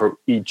video for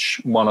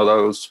each one of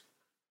those.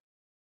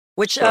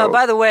 Which,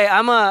 by the way,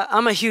 I'm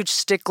a huge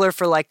stickler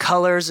for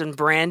colors and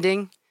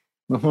branding.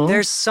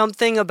 there's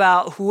something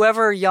about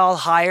whoever y'all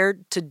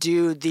hired to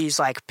do these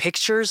like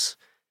pictures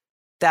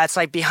that's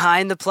like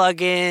behind the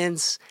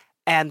plugins,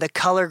 and the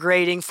color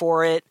grading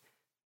for it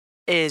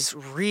is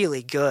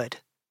really good.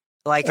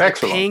 Like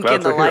Excellent. the pink Glad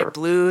and the to hear. light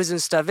blues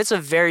and stuff. It's a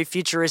very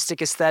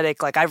futuristic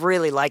aesthetic. Like I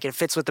really like it. It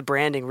fits with the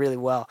branding really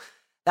well.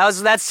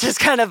 That's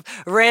just kind of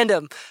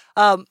random.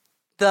 The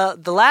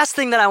last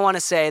thing that I want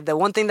to say, the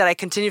one thing that I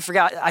continue to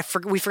forget,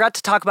 we forgot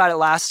to talk about it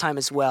last time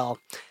as well,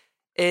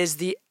 is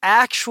the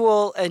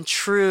actual and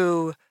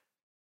true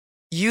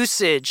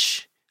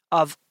usage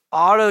of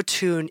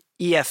Auto-Tune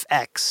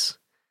EFX.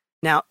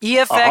 Now,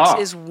 EFX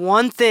is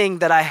one thing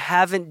that I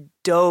haven't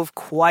dove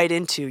quite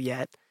into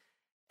yet.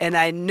 And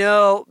I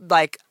know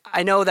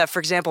that, for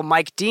example,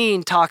 Mike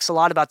Dean talks a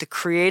lot about the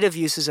creative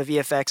uses of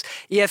EFX.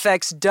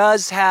 EFX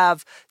does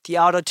have the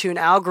Auto-Tune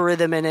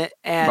algorithm in it.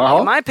 And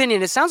in my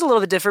opinion, it sounds a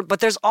little bit different, but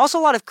there's also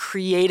a lot of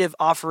creative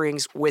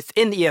offerings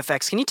within the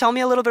EFX. Can you tell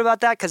me a little bit about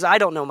that? Because I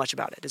don't know much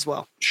about it as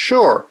well.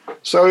 Sure.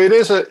 So it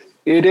is a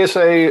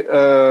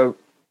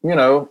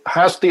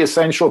has the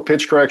essential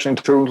pitch correction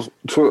tools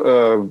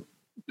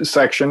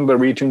section, the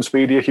retune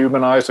speed, the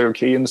humanizer,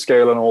 key and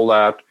scale and all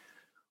that.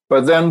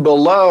 But then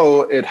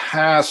below it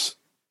has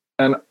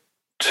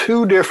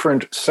two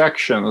different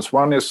sections.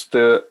 One is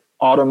the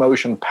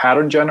Automotion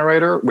pattern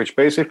generator, which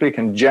basically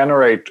can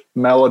generate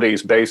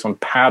melodies based on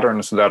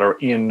patterns that are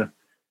in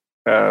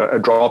a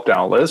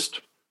drop-down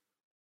list.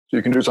 So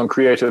you can do some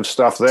creative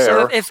stuff there.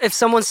 So if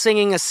someone's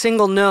singing a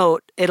single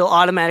note, it'll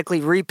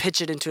automatically re-pitch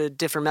it into a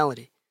different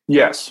melody.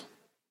 Yes.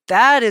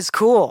 That is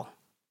cool.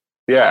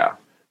 Yeah.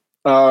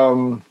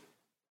 And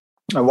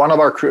one of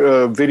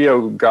our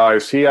video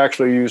guys, he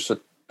actually used it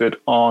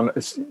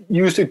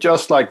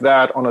just like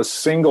that on a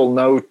single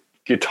note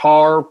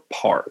guitar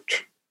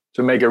part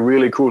to make a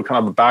really cool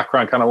kind of a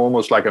background, kind of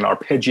almost like an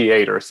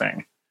arpeggiator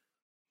thing.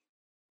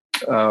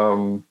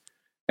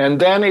 And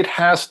then it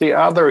has the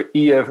other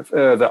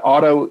the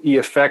Auto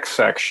EFX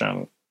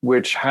section,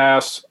 which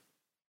has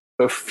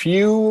a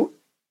few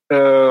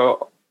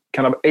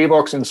kind of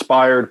AVOX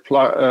inspired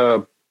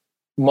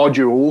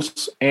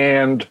modules,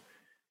 and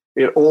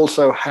it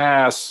also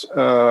has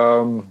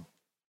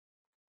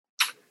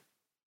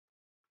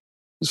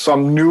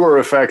some newer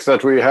effects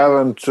that we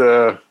haven't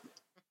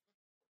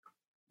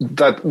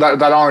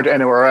that aren't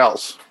anywhere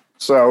else.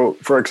 So,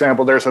 for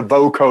example, there's a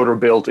vocoder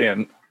built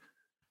in,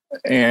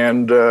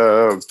 and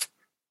a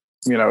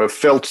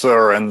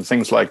filter and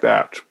things like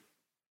that.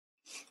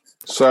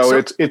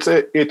 So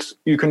it's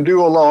you can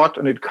do a lot,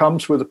 and it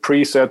comes with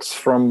presets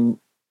from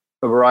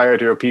a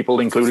variety of people,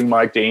 including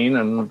Mike Dean,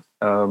 and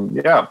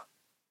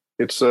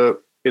it's a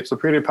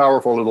pretty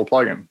powerful little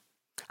plugin.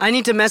 I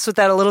need to mess with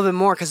that a little bit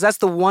more because that's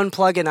the one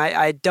plugin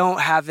I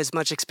don't have as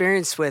much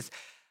experience with.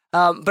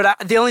 But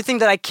the only thing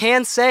that I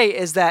can say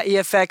is that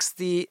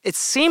EFX, it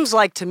seems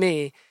like to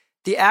me,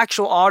 the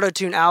actual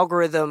Auto-Tune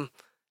algorithm,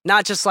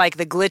 not just like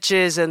the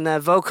glitches and the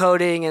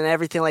vocoding and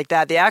everything like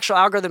that, the actual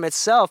algorithm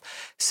itself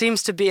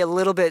seems to be a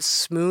little bit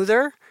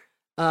smoother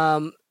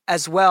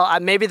as well.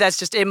 Maybe that's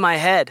just in my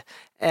head,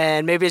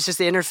 and maybe it's just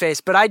the interface,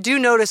 but I do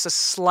notice a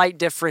slight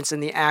difference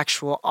in the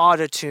actual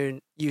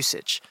Auto-Tune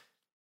usage.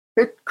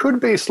 It could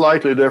be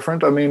slightly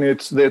different. I mean,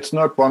 it's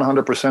not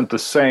 100% the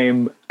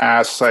same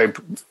as, say,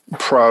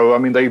 Pro. I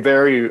mean, they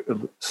vary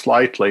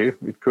slightly.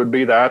 It could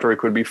be that, or it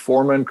could be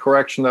formant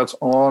correction that's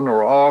on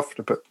or off.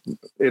 But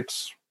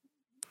it's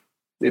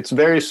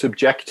very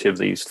subjective,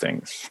 these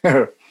things.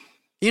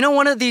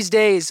 One of these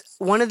days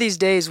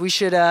we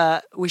should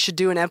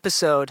do an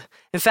episode.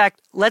 In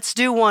fact, let's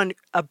do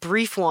a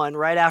brief one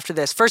right after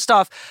this. First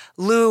off,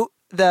 Lou,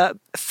 the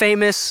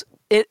famous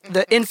Lou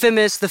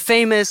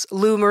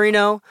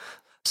Moreno,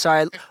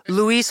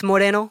 Luis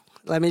Moreno,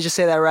 let me just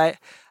say that right,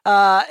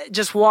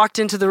 just walked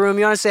into the room.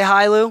 You want to say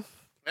hi, Lou?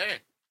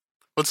 Hey.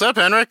 What's up,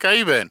 Henrik? How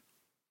you been?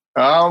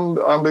 I'm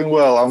doing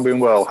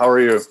well. How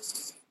are you?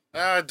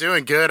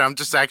 Doing good. I'm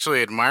just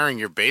actually admiring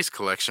your bass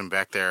collection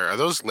back there. Are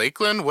those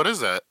Lakeland? What is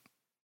that?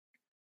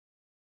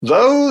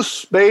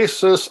 Those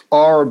basses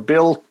are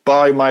built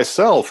by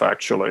myself,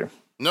 actually.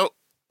 No.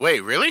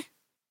 Wait, really?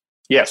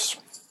 Yes.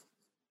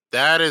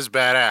 That is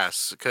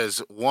badass,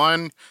 because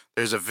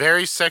there's a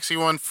very sexy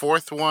one,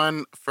 fourth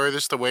one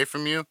furthest away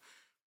from you.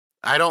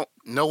 I don't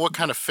know what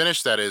kind of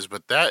finish that is,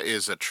 but that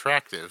is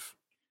attractive.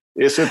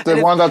 Is it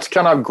the one that's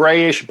kind of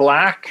grayish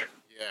black?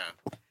 Yeah.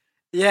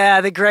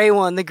 Yeah, the gray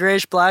one, the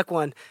grayish black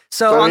one.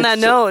 So on that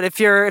note, if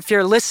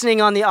you're listening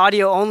on the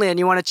audio only and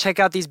you want to check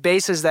out these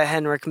basses that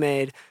Henrik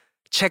made,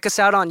 check us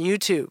out on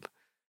YouTube.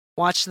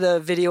 Watch the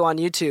video on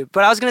YouTube.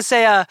 But I was going to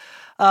say,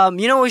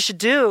 what we should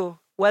do?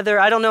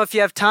 I don't know if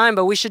you have time,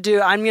 but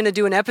I'm going to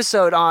do an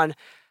episode on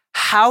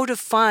how to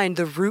find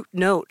the root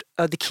note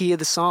of the key of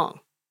the song.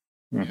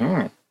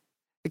 Mm-hmm.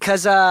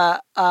 Because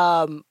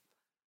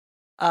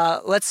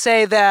let's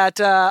say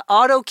that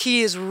auto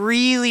key is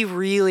really,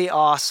 really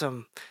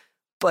awesome,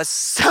 but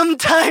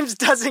sometimes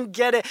doesn't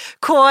get it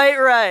quite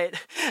right.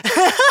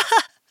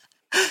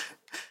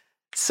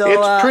 So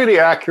it's pretty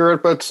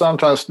accurate, but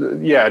sometimes,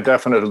 yeah,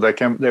 definitely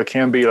there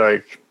can be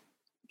like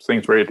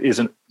things where it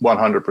isn't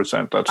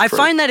 100%. That's I true.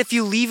 find that if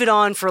you leave it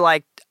on for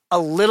like a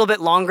little bit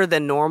longer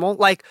than normal,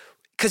 like,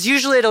 because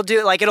usually it'll do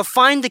it, like it'll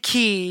find the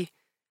key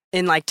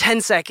in like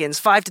 10 seconds,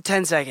 5 to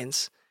 10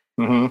 seconds.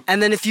 Mm-hmm.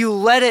 And then if you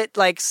let it,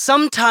 like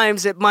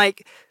sometimes it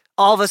might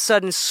all of a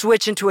sudden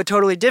switch into a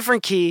totally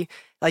different key,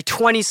 like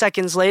 20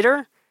 seconds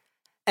later.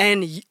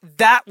 And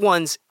that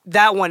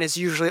one is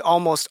usually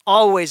almost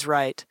always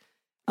right.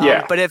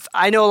 Yeah. But if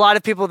I know a lot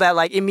of people that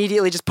like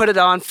immediately just put it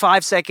on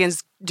 5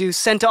 seconds, do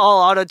send to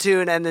all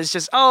auto-tune, and it's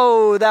just,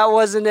 oh, that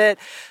wasn't it.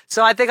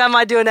 So I think I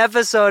might do an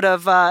episode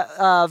of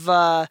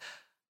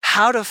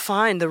how to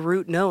find the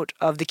root note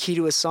of the key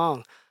to a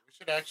song. We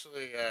should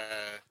actually.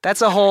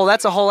 That's a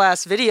whole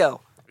ass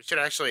video. We should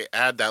actually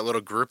add that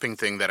little grouping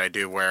thing that I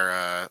do,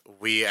 where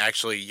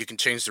you can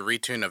change the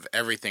retune of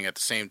everything at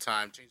the same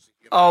time.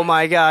 Oh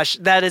my gosh,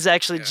 that is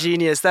actually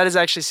genius. That is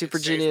actually super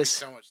genius.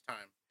 Saves me so much time.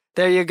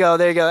 There you go.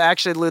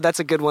 Actually, Lou, that's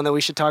a good one that we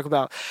should talk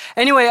about.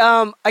 Anyway,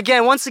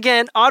 once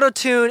again,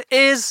 Auto-Tune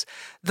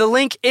the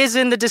link is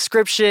in the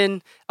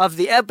description of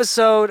the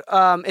episode.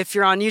 If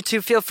you're on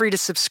YouTube, feel free to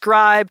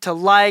subscribe, to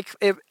like,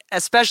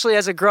 especially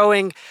as a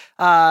growing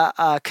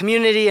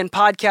community and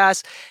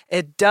podcast.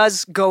 It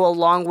does go a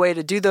long way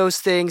to do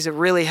those things. It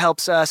really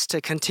helps us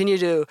to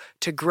continue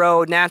to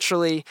grow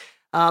naturally.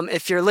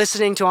 If you're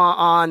listening to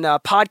on a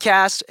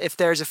podcast, if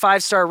there's a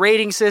 5-star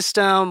rating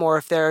system, or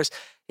if there's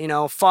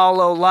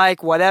follow,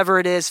 like, whatever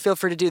it is, feel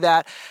free to do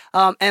that.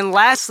 And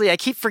lastly, I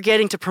keep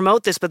forgetting to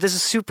promote this, but this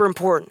is super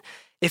important.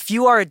 If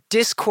you are a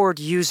Discord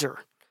user,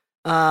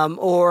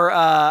 or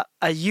a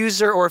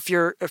user, or if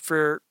you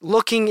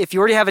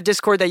already have a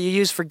Discord that you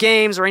use for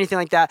games or anything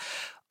like that,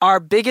 our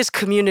biggest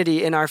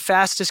community and our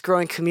fastest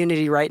growing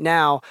community right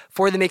now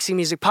for the Mixing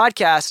Music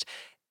Podcast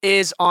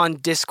is on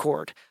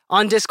Discord.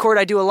 On Discord,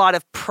 I do a lot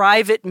of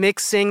private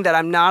mixing that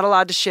I'm not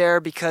allowed to share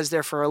because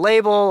they're for a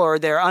label, or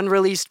they're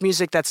unreleased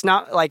music that's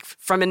not like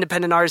from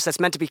independent artists that's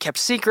meant to be kept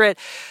secret.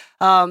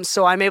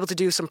 So I'm able to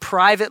do some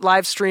private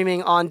live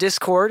streaming on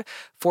Discord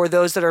for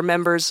those that are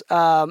members,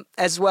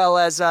 as well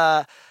as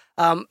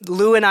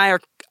Lou and I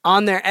are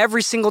on there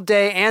every single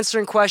day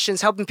answering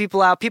questions, helping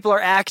people out. People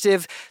are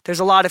active. There's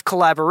a lot of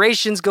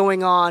collaborations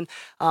going on,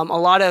 a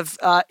lot of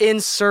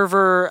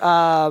in-server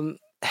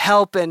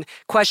help and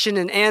question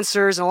and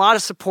answers, and a lot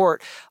of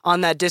support on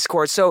that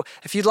Discord. So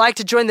if you'd like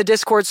to join the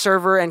Discord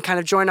server and kind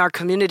of join our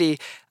community,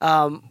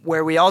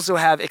 where we also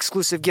have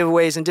exclusive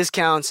giveaways and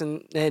discounts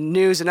and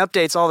news and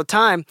updates all the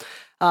time,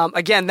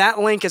 again, that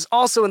link is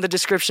also in the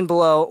description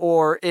below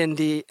or in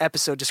the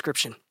episode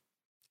description.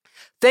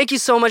 Thank you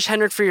so much,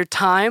 Henrik, for your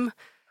time.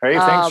 Hey,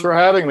 thanks for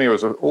having me. It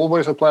was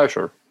always a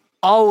pleasure.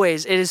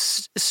 Always.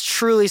 It's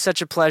truly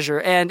such a pleasure.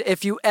 And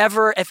if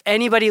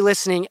anybody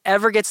listening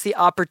ever gets the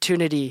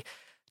opportunity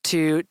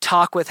to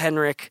talk with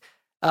Henrik,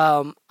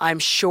 I'm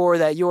sure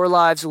that your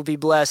lives will be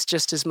blessed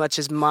just as much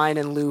as mine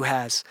and Lou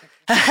has.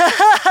 You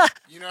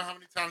know how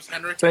many times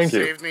Henrik has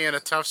saved me in a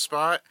tough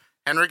spot?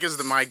 Henrik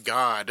is my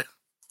god.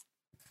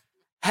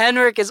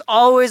 Henrik is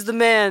always the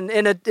man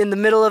in the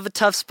middle of a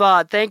tough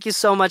spot. Thank you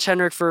so much,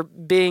 Henrik, for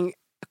being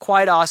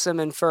quite awesome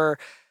and for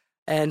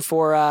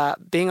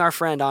being our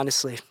friend,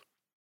 honestly.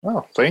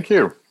 Oh, thank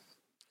you.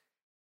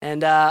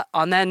 And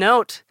on that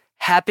note,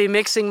 happy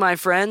mixing, my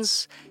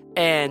friends.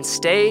 And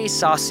stay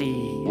saucy.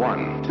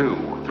 1,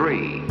 2,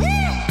 3.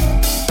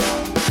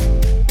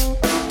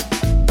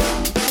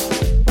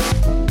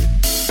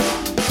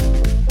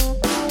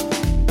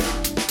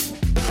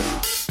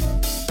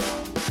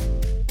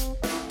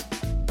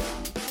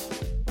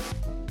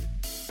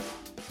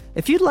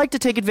 If you'd like to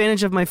take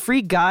advantage of my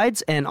free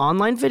guides and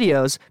online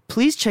videos,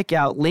 please check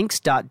out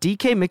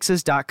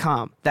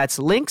links.dekmixes.com. That's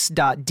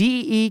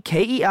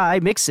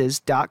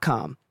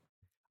links.dekeimixes.com.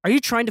 Are you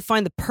trying to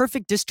find the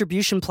perfect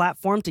distribution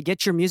platform to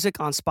get your music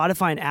on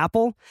Spotify and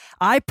Apple?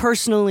 I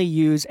personally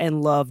use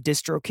and love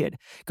DistroKid.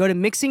 Go to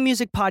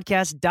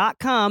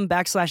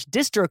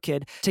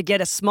mixingmusicpodcast.com/DistroKid to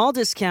get a small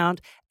discount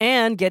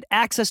and get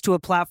access to a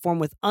platform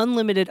with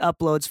unlimited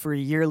uploads for a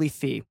yearly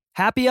fee.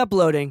 Happy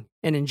uploading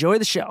and enjoy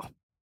the show.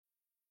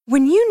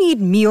 When you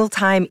need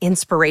mealtime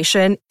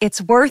inspiration,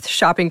 it's worth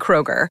shopping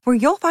Kroger, where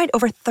you'll find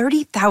over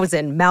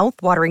 30,000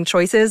 mouth-watering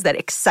choices that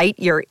excite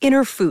your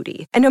inner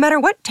foodie. And no matter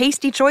what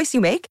tasty choice you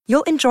make,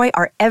 you'll enjoy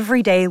our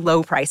everyday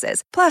low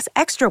prices, plus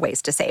extra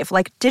ways to save,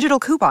 like digital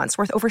coupons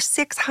worth over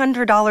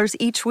 $600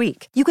 each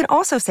week. You can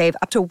also save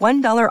up to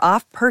 $1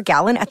 off per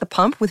gallon at the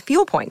pump with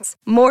fuel points.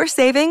 More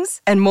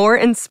savings and more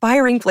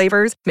inspiring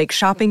flavors make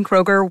shopping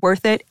Kroger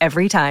worth it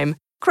every time.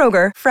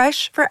 Kroger,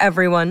 fresh for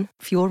everyone.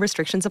 Fuel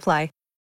restrictions apply.